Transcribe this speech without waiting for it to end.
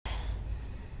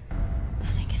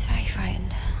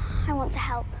I want to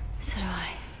help. So do I.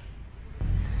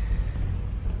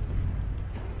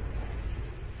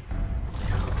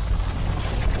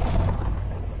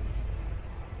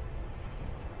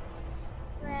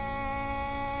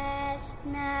 Rest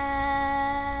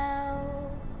now,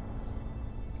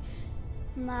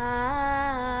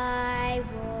 my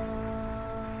warrior.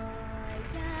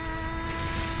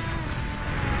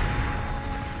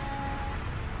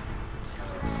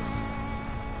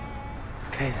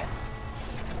 Okay, then.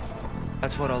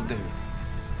 That's what I'll do.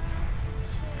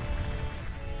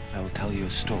 I will tell you a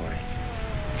story.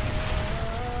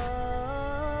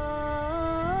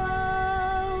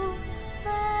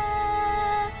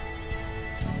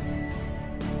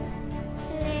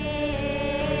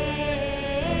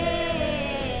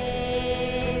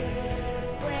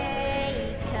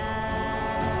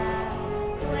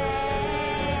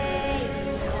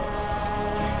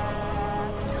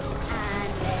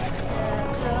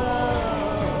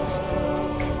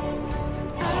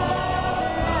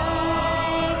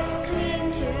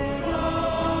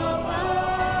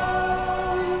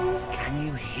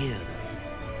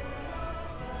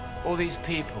 All these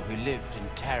people who lived in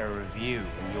terror of you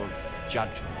and your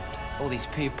judgment. All these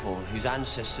people whose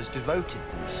ancestors devoted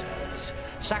themselves,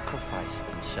 sacrificed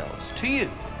themselves to you.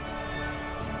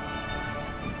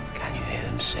 Can you hear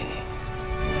them singing?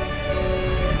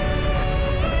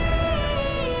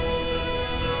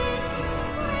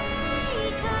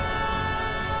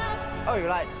 Oh, you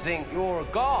like to think you're a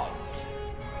god.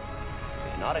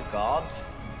 You're not a god.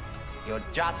 You're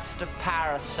just a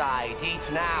parasite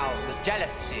eaten out with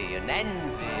jealousy and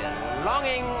envy and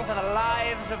longing for the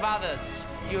lives of others.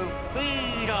 You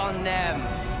feed on them,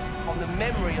 on the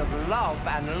memory of love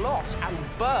and loss and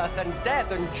birth and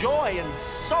death and joy and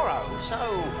sorrow.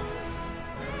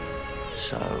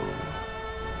 So,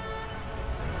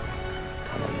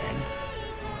 come on then,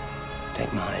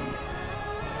 take mine.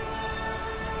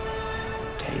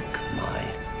 Take my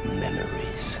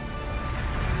memories.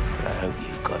 I hope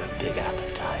you've got a big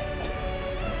appetite.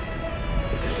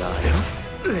 Because I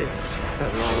have lived a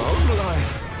long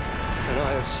life, and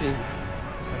I have seen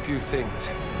a few things.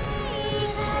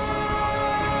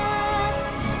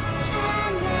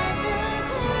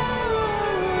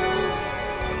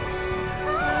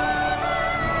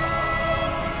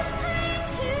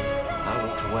 I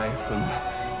walked away from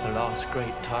the last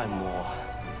great Time War.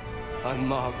 I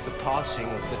marked the passing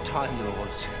of the Time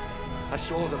Lords. I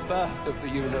saw the birth of the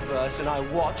universe, and I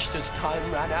watched as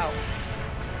time ran out.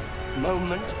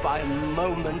 Moment by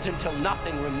moment, until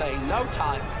nothing remained. No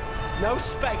time, no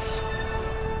space.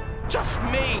 Just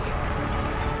me.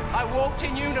 I walked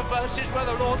in universes where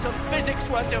the laws of physics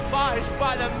were devised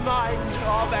by the mind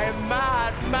of a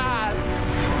madman.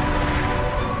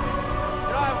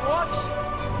 And I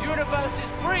watched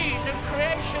universes freeze and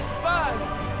creations burn.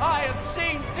 I have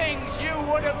seen things you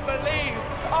wouldn't believe.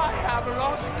 I have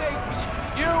lost things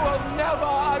you will never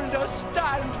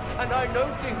understand. And I know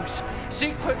things,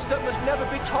 secrets that must never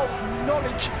be told,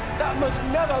 knowledge that must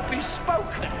never be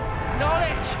spoken,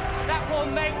 knowledge that will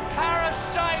make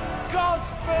parasite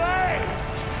gods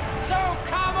blaze. So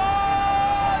come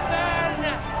on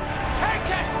then, take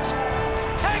it!